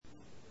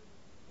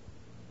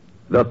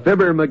The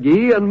Fibber,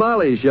 McGee, and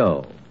Molly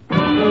Show.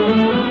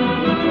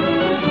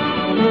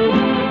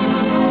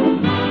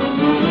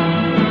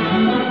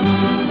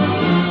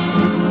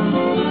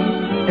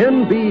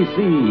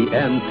 NBC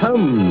and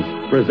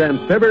Tums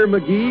present Fibber,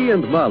 McGee,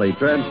 and Molly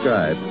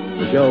transcribed.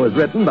 The show is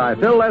written by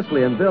Phil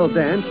Leslie and Bill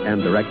Danch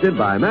and directed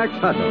by Max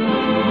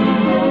Hutto.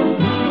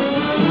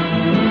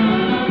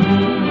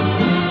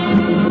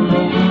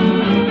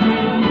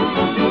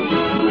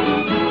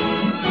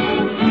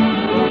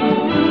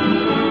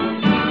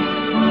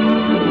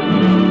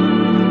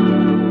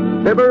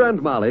 Fibber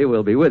and Molly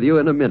will be with you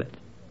in a minute.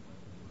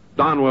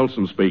 Don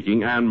Wilson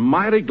speaking, and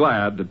mighty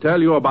glad to tell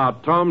you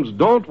about Tums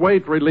Don't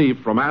Wait Relief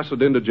from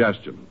Acid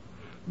Indigestion.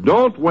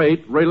 Don't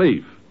wait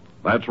relief.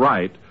 That's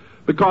right,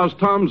 because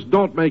Tums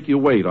don't make you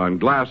wait on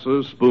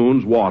glasses,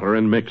 spoons, water,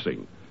 and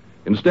mixing.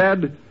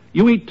 Instead,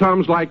 you eat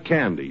Tums like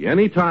candy,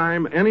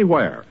 anytime,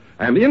 anywhere,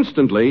 and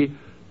instantly,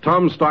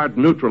 Tums start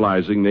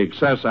neutralizing the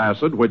excess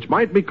acid which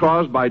might be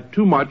caused by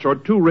too much or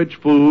too rich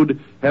food,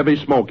 heavy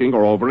smoking,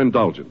 or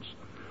overindulgence.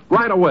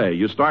 Right away,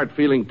 you start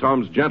feeling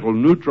Tums' gentle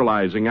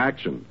neutralizing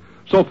action.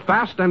 So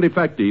fast and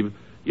effective,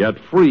 yet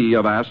free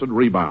of acid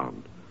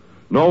rebound.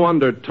 No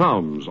wonder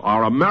Tums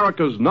are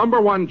America's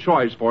 #1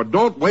 choice for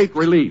don't wait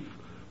relief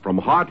from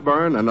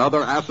heartburn and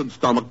other acid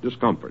stomach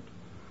discomfort.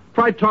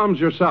 Try Tums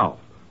yourself,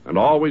 and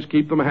always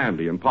keep them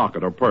handy in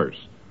pocket or purse.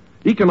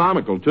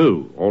 Economical,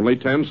 too, only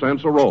 10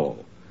 cents a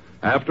roll.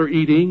 After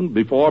eating,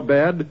 before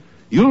bed,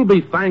 you'll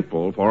be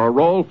thankful for a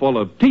roll full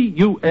of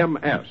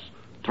T-U-M-S,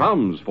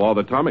 Tums for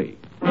the tummy.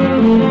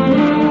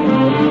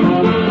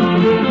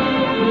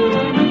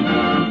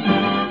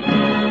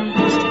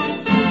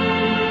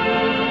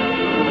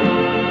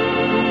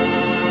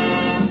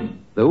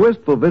 The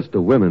Wistful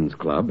Vista Women's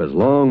Club has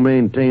long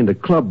maintained a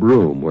club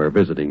room where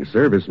visiting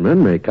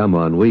servicemen may come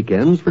on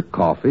weekends for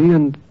coffee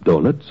and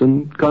donuts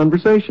and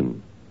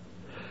conversation.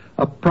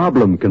 A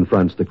problem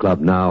confronts the club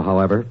now,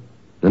 however,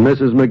 and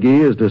Mrs.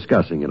 McGee is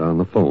discussing it on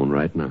the phone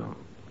right now.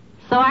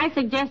 So I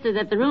suggested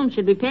that the room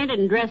should be painted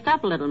and dressed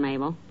up a little,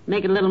 Mabel.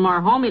 Make it a little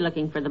more homey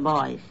looking for the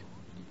boys.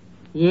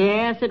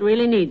 Yes, it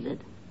really needs it.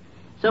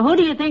 So who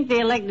do you think they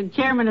elected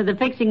chairman of the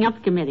fixing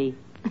up committee?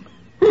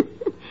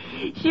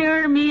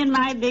 Sure, me and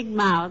my big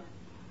mouth.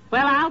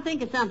 Well, I'll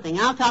think of something.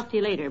 I'll talk to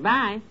you later.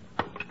 Bye.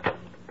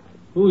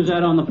 Who's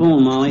that on the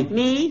phone, Molly?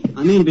 Me?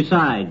 I mean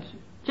besides.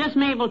 Just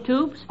Mabel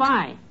Toop,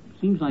 spy.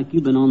 Seems like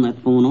you've been on that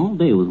phone all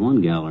day with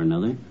one gal or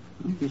another.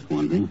 I'm just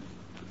wondering.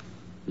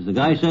 As the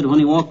guy said when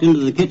he walked into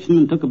the kitchen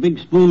and took a big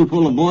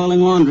spoonful of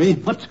boiling laundry,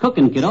 what's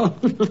cooking, kiddo?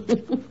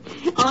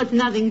 Oh, it's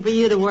nothing for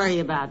you to worry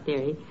about,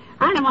 dearie.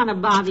 I don't want to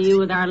bother you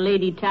with our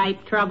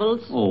lady-type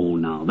troubles. Oh,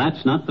 now,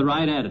 that's not the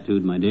right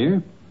attitude, my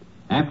dear.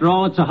 After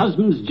all, it's a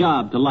husband's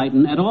job to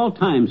lighten at all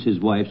times his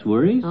wife's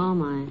worries. Oh,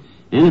 my.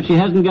 And if she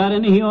hasn't got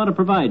any, he ought to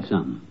provide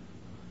some.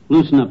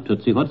 Loosen up,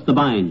 Tootsie. What's the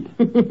bind?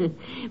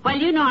 Well,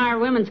 you know our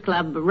women's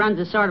club runs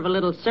a sort of a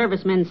little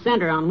servicemen's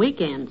center on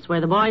weekends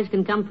where the boys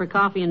can come for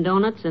coffee and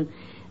donuts and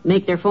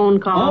make their phone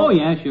calls. Oh,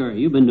 yeah, sure.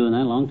 You've been doing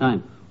that a long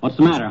time. What's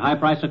the matter? High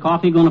price of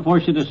coffee going to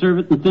force you to serve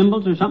it in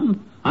thimbles or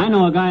something? I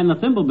know a guy in the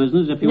thimble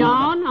business if you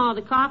want. No,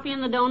 the coffee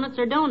and the donuts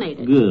are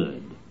donated.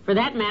 Good. For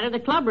that matter, the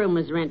club room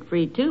is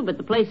rent-free, too, but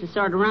the place is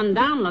sort of run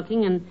down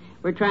looking, and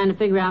we're trying to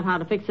figure out how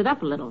to fix it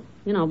up a little.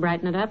 You know,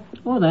 brighten it up.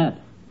 Oh, that.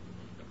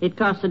 It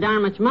costs so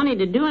darn much money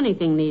to do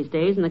anything these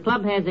days, and the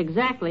club has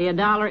exactly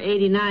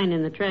 $1.89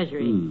 in the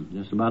treasury.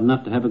 Just about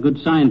enough to have a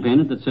good sign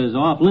painted that says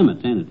off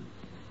limits, ain't it?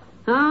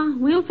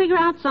 We'll figure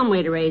out some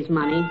way to raise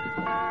money.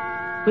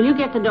 Will you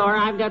get the door?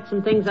 I've got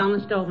some things on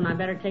the stove, and I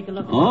better take a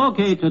look at them.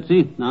 Okay,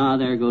 Tootsie. Ah,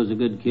 there goes a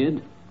good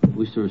kid.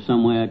 Wish there was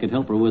some way I could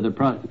help her with her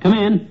Come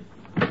in.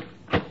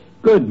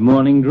 Good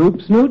morning,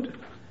 Droop Snoot.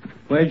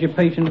 Where's your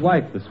patient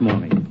wife this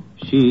morning?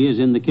 She is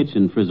in the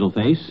kitchen,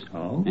 Frizzleface.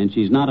 Oh? And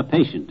she's not a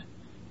patient.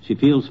 She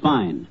feels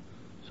fine.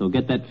 So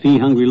get that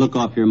fee-hungry look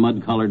off your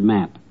mud-colored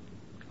map.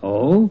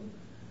 Oh?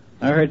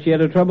 I heard she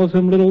had a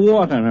troublesome little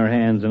wart on her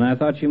hands, and I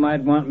thought she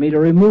might want me to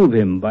remove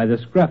him by the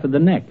scruff of the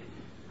neck.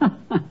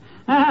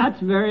 That's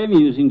very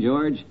amusing,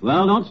 George.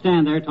 Well, don't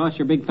stand there. Toss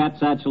your big fat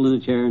satchel in a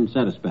chair and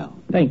set a spell.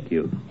 Thank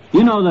you.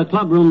 You know the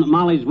club room that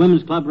Molly's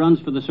Women's Club runs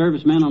for the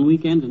servicemen on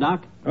weekends,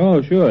 Doc?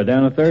 Oh, sure.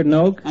 Down at 3rd and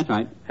Oak? That's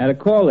right. Had a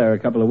call there a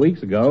couple of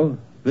weeks ago.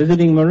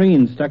 Visiting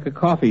Marine stuck a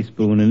coffee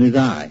spoon in his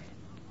eye.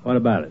 What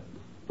about it?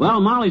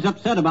 Well, Molly's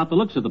upset about the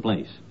looks of the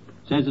place.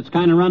 Says it's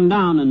kind of run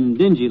down and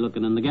dingy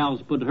looking, and the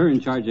gals put her in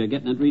charge of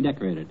getting it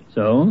redecorated.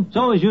 So?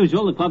 So, as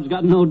usual, the club's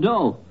got no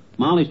dough.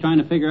 Molly's trying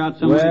to figure out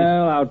some...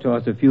 Well, I'll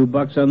toss a few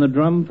bucks on the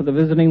drum for the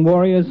visiting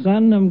warrior's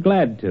son. I'm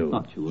glad to.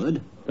 Thought you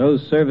would.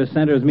 Those service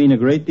centers mean a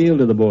great deal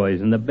to the boys,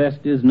 and the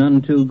best is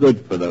none too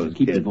good for those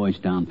Keep kids. your voice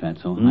down,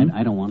 Fatso.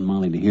 I don't want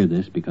Molly to hear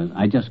this because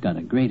I just got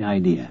a great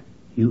idea.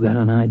 You got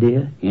an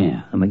idea?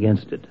 Yeah. I'm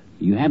against it.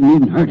 You haven't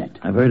even heard it.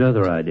 I've heard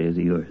other ideas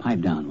of yours.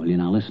 Pipe down, will you?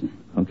 Now listen.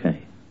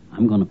 Okay.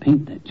 I'm going to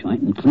paint that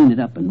joint and clean it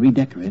up and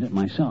redecorate it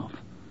myself.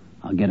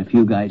 I'll get a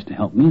few guys to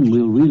help me, and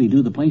we'll really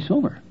do the place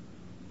over.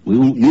 We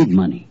won't need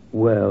money.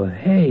 Well,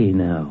 hey,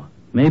 now.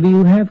 Maybe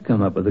you have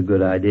come up with a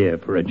good idea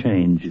for a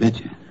change.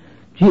 Betcha.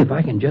 Gee, if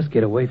I can just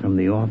get away from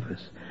the office.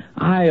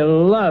 I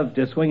love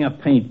to swing a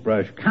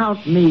paintbrush.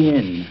 Count me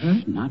in, huh?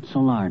 Not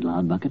so loud,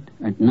 Loud Bucket.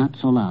 Not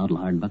so loud,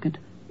 Loud Bucket.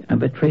 I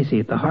bet Tracy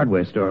at the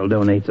hardware store will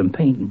donate some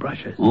paint and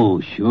brushes.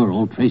 Oh, sure,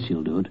 old Tracy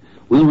will do it.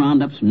 We'll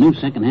round up some new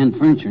second-hand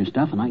furniture and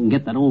stuff, and I can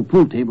get that old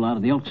pool table out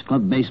of the Elks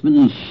Club basement,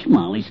 and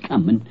Molly's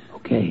coming.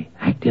 Okay,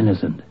 act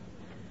innocent.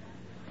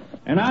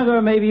 And I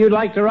thought maybe you'd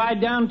like to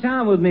ride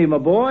downtown with me, my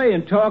boy,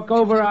 and talk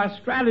over our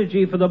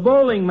strategy for the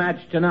bowling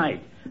match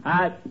tonight.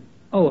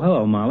 Oh,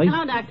 hello, Molly.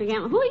 Hello, Dr.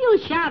 Gamble. Who are you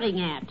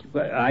shouting at?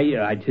 Well,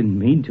 I didn't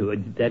mean to.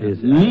 That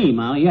is... Me,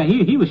 Molly. Yeah,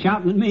 he was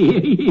shouting at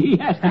me. He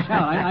has to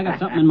shout. I got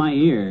something in my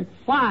ear.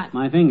 What?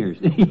 My fingers.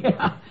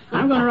 Yeah.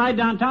 I'm going to ride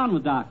downtown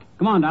with Doc.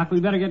 Come on, Doc. We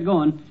better get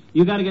going.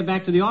 You got to get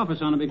back to the office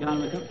on a big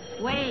economy.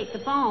 Wait, the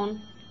phone.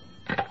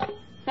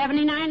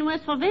 79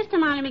 Wistful Vista,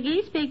 Molly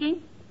McGee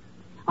speaking.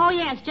 Oh,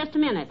 yes, just a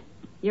minute.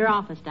 Your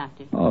office,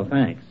 Doctor. Oh,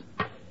 thanks.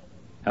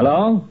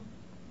 Hello?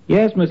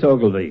 Yes, Miss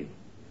Ogilvy.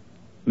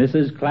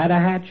 Mrs.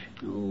 Clatterhatch?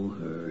 Oh,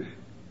 her.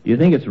 You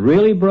think it's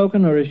really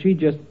broken, or is she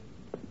just...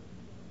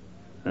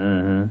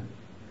 Uh-huh.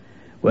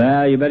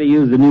 Well, you better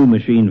use the new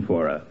machine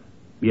for her.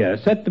 Yeah,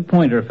 set the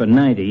pointer for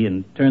 90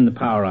 and turn the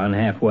power on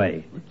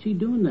halfway. What's she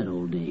doing, that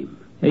old dame?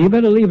 Yeah, you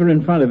better leave her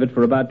in front of it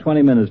for about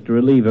 20 minutes to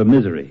relieve her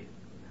misery.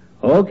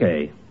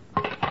 Okay.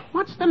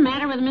 What's the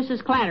matter with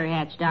Mrs.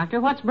 Clatterhatch,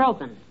 Doctor? What's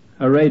broken?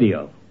 Her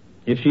radio.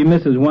 If she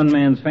misses one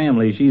man's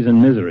family, she's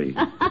in misery.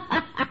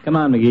 Come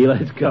on, McGee,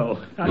 let's go.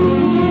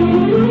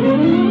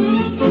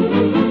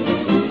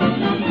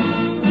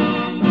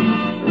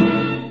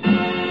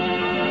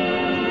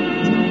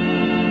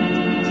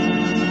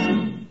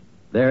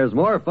 There's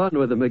more fun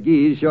with the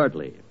McGees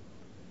shortly.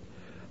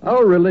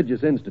 Our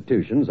religious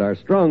institutions are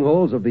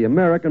strongholds of the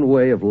American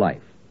way of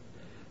life.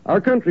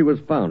 Our country was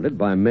founded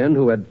by men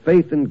who had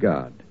faith in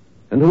God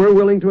and who were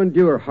willing to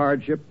endure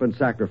hardship and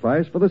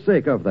sacrifice for the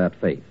sake of that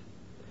faith.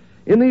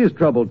 In these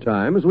troubled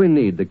times, we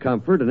need the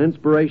comfort and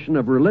inspiration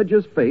of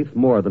religious faith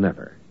more than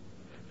ever.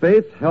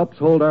 Faith helps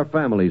hold our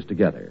families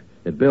together.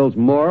 It builds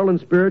moral and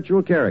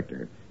spiritual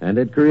character, and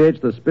it creates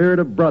the spirit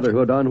of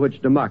brotherhood on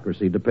which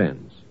democracy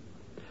depends.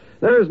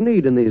 There is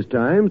need in these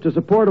times to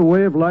support a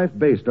way of life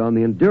based on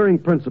the enduring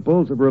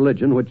principles of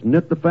religion which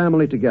knit the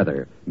family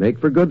together, make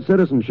for good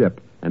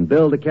citizenship, and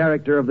build the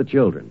character of the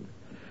children.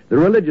 The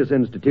religious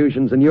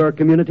institutions in your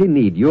community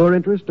need your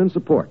interest and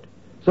support.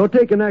 So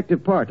take an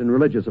active part in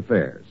religious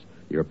affairs.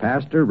 Your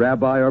pastor,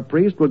 rabbi, or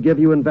priest will give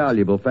you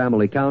invaluable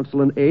family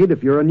counsel and aid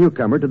if you're a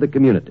newcomer to the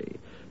community.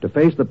 To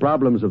face the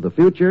problems of the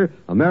future,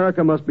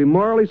 America must be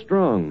morally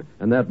strong,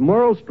 and that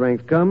moral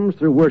strength comes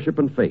through worship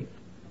and faith.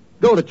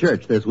 Go to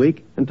church this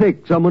week and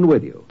take someone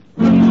with you.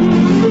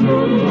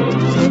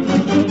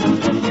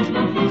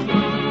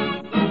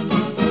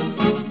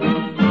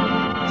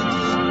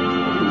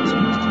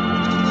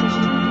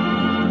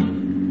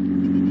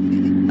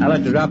 I'll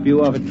have to drop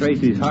you off at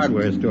Tracy's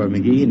hardware store,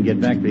 McGee, and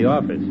get back to the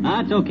office.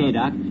 That's okay,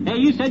 Doc. Hey,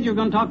 you said you were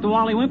going to talk to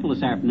Wally Wimple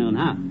this afternoon,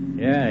 huh?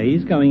 Yeah,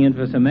 he's coming in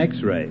for some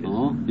x-rays.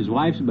 Oh, his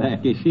wife's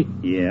back, is she?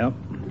 Yeah.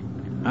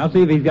 I'll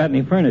see if he's got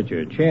any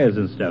furniture, chairs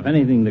and stuff,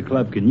 anything the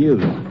club can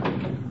use.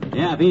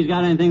 Yeah, if he's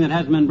got anything that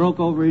hasn't been broke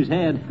over his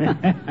head.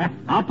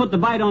 I'll put the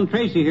bite on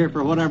Tracy here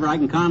for whatever I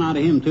can con out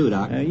of him, too,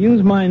 Doc.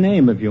 Use my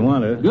name if you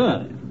want to.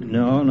 Good.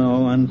 No,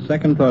 on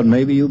second thought,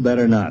 maybe you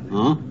better not.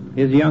 Huh?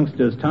 His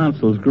youngster's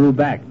tonsils grew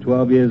back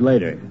 12 years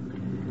later.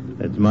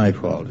 That's my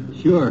fault.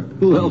 Sure.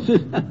 Who else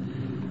is...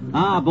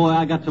 boy,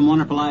 I got some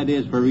wonderful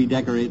ideas for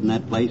redecorating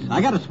that place.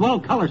 I got a swell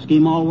color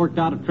scheme all worked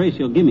out if Tracy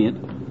will give me it.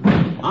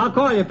 I'll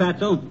call you,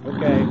 Fatso.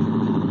 Okay.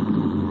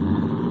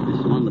 This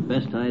is one of the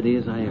best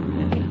ideas I ever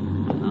had.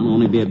 I'll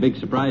only be a big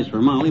surprise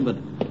for Molly, but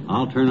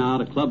I'll turn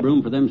out a club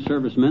room for them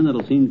servicemen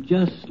that'll seem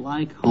just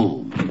like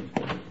home.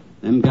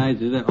 Them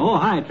guys are there. Oh,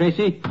 hi,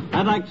 Tracy.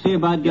 I'd like to see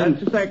about getting...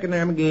 Just a second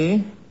there,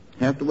 McGee.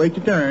 Have to wait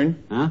your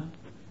turn. Huh?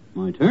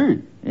 My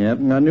turn? Yep,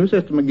 got a new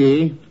system,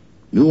 McGee.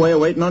 New way of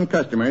waiting on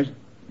customers.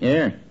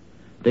 Here.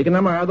 Take a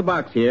number out of the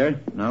box here,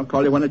 and I'll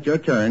call you when it's your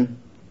turn.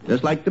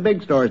 Just like the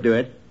big stores do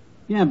it.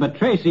 Yeah, but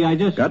Tracy, I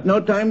just... Got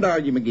no time to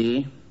argue,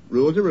 McGee.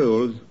 Rules are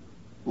rules.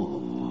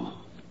 Oh.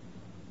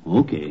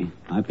 Okay.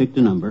 I picked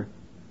a number.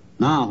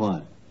 Now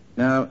what?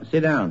 Now,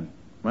 sit down.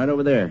 Right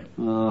over there.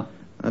 I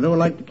don't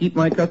like to keep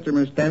my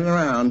customers standing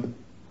around.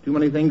 Too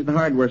many things in the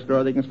hardware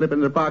store they can slip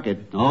in their pocket.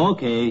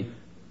 Okay.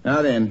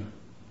 Now then,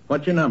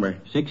 what's your number?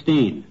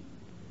 16.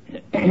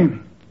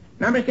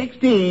 Number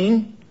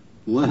 16.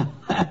 Well,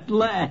 at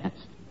last.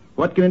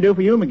 What can I do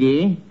for you,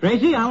 McGee?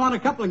 Tracy, I want a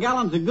couple of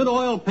gallons of good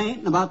oil paint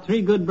and about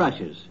 3 good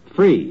brushes.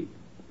 Free.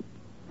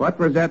 What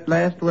was that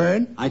last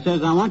word? I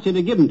says I want you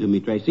to give them to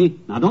me, Tracy.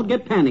 Now, don't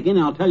get panicking.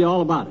 I'll tell you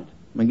all about it.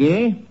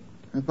 McGee,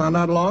 I found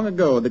out long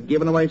ago that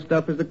giving away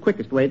stuff is the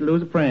quickest way to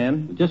lose a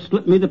friend. Just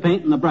slip me the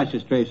paint and the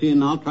brushes, Tracy,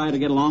 and I'll try to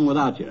get along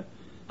without you.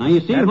 Now, you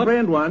see Had what... a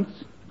friend once.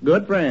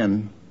 Good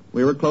friend.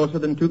 We were closer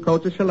than 2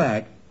 coats of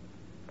shellac.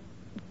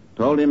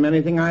 Told him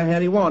anything I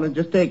had he wanted,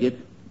 just take it.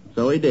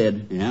 So he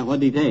did. Yeah,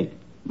 what'd he take?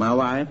 My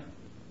wife.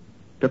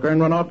 Took her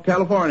and run off to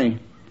California.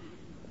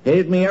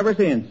 Hated me ever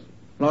since.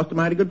 Lost a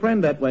mighty good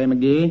friend that way,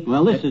 McGee.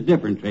 Well, this is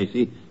different,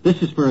 Tracy.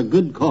 This is for a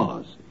good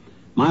cause.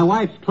 My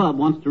wife's club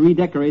wants to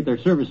redecorate their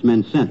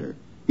Servicemen's Center.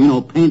 You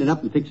know, paint it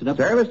up and fix it up.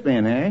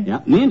 Servicemen, eh?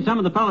 Yeah. Me and some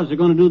of the fellas are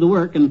going to do the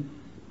work, and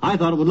I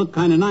thought it would look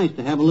kind of nice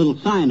to have a little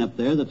sign up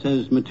there that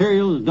says,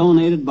 materials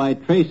donated by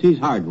Tracy's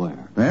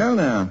Hardware. Well,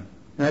 now,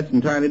 that's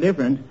entirely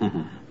different.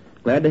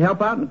 Glad to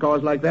help out in a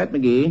cause like that,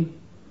 McGee.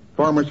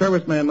 Former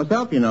serviceman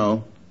myself, you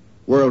know.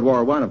 World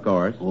War I, of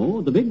course.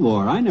 Oh, the big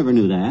war. I never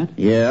knew that.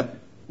 Yep.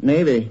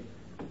 Navy.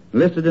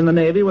 Enlisted in the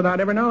Navy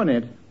without ever knowing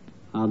it.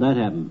 How'd that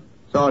happen?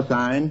 Saw a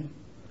sign.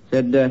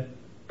 Said,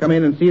 come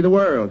in and see the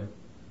world.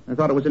 I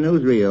thought it was a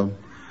newsreel.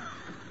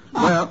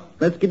 Well,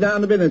 let's get down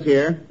to business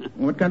here.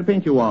 What kind of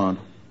paint you want?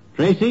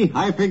 Tracy,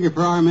 I figure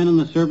for our men in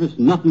the service,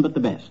 nothing but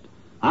the best.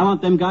 I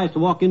want them guys to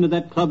walk into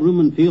that club room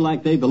and feel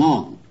like they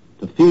belong.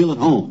 To feel at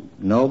home.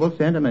 Noble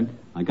sentiment.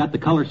 I got the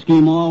color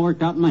scheme all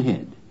worked out in my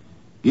head.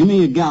 Give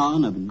me a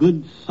gallon of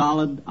good,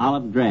 solid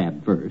olive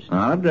drab first.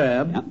 Olive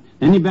drab? Yep.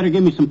 Then you better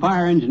give me some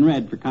fire engine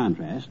red for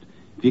contrast.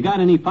 If you got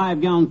any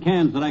 5-gallon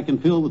cans that I can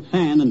fill with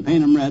sand and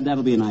paint them red,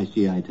 that'll be a nice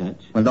GI touch.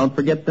 Well, don't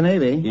forget the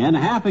Navy. Yeah, and a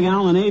half a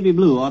gallon of navy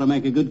blue ought to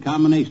make a good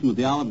combination with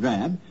the olive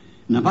drab.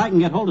 And if I can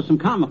get hold of some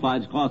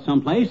camouflage cloth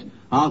someplace,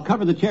 I'll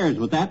cover the chairs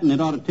with that, and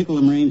it ought to tickle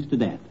the Marines to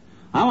death.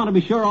 I want to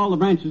be sure all the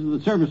branches of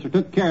the service are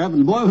took care of,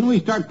 and boy, when we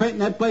start painting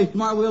that place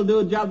tomorrow, we'll do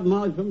a job that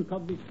Molly's from the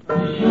company.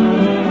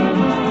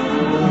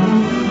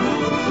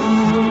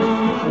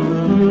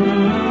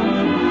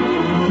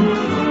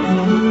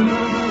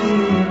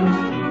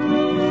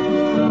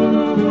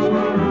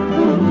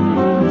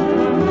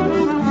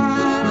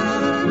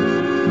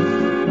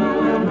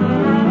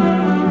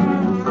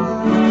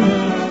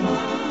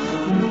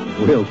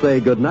 We'll say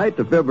goodnight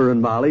to Fibber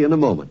and Molly in a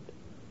moment.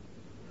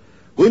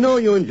 We know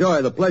you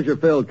enjoy the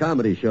pleasure-filled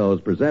comedy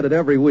shows presented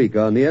every week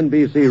on the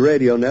NBC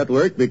radio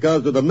network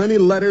because of the many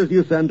letters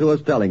you send to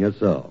us telling us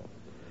so.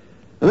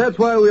 And that's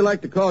why we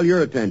like to call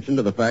your attention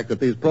to the fact that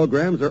these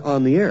programs are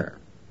on the air.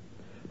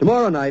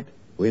 Tomorrow night,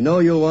 we know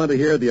you'll want to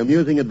hear the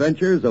amusing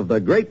adventures of the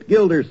Great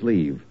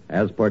Gildersleeve,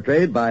 as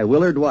portrayed by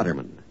Willard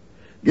Waterman.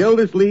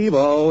 Gildersleeve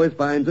always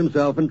finds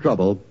himself in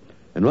trouble,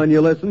 and when you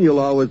listen, you'll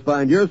always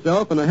find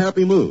yourself in a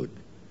happy mood.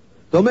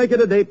 So make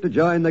it a date to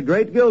join the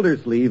Great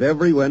Gildersleeve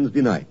every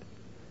Wednesday night.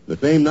 The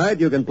same night,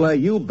 you can play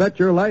You Bet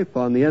Your Life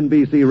on the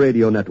NBC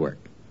radio network.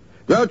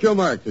 Groucho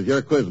Marx is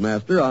your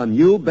quizmaster on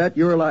You Bet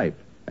Your Life,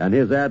 and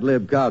his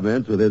ad-lib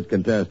comments with his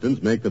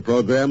contestants make the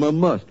program a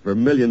must for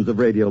millions of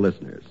radio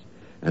listeners.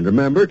 And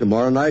remember,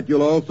 tomorrow night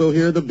you'll also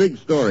hear The Big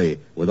Story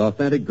with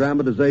authentic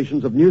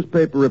dramatizations of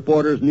newspaper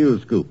reporters'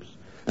 news scoops.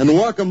 And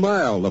Walk a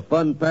Mile, the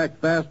fun-packed,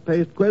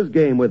 fast-paced quiz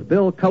game with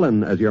Bill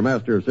Cullen as your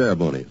master of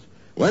ceremonies.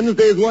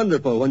 Wednesday's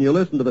wonderful when you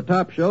listen to the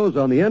top shows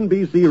on the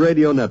NBC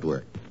radio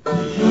network.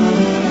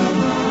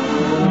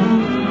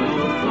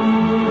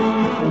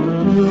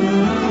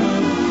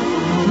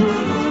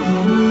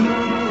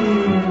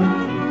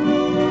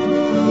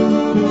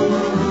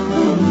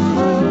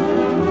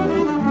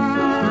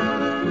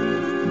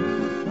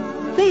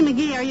 Say,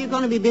 McGee, are you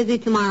going to be busy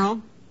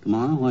tomorrow?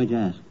 Tomorrow? Why'd you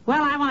ask?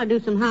 Well, I want to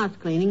do some house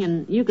cleaning,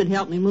 and you could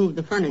help me move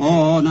the furniture.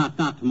 Oh, not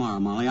tomorrow,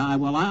 Molly.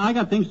 I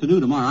got things to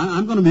do tomorrow.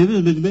 I'm going to be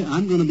busy.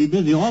 I'm going to be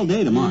busy all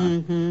day tomorrow.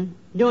 Mm-hmm.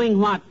 Doing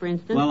what, for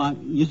instance? Well,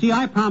 you see,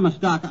 I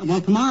promised Doc.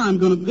 Well, tomorrow I'm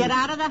going to get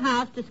out of the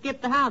house to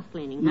skip the house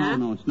cleaning, huh?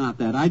 No, it's not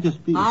that. I just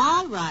feel.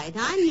 All right,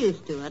 I'm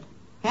used to it.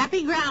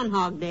 Happy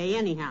Groundhog Day,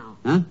 anyhow.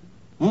 Huh?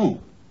 Oh,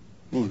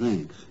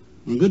 thanks.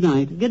 Well, good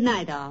night. Good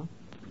night, all.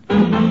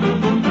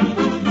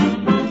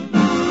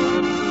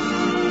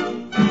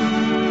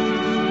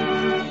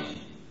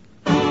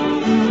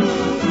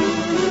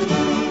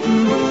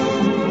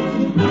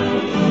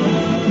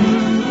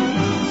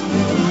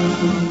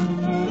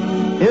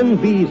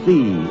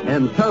 NBC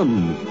and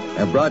Tums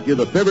have brought you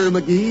the Fibber,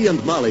 McGee,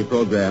 and Molly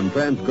program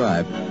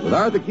transcribed with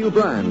Arthur Q.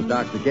 Bryan as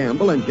Dr.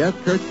 Campbell and Jeff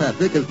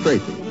Kirkpatrick as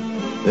Tracy.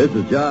 This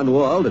is John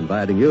Wald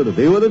inviting you to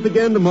be with us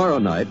again tomorrow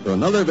night for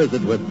another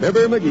visit with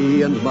Fibber,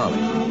 McGee, and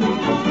Molly.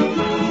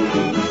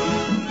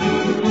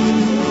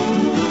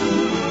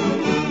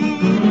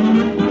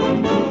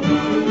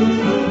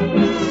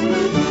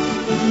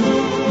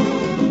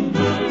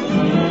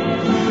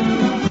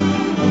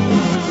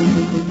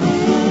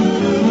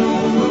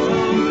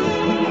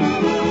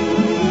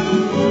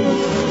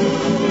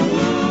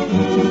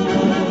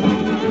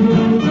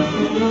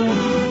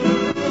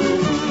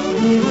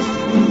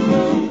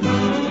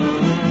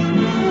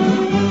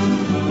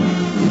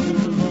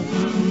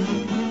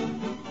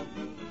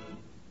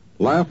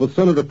 Laugh with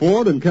Senator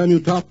Ford and Can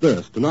You Top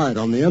This tonight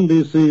on the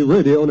NBC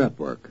Radio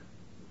Network.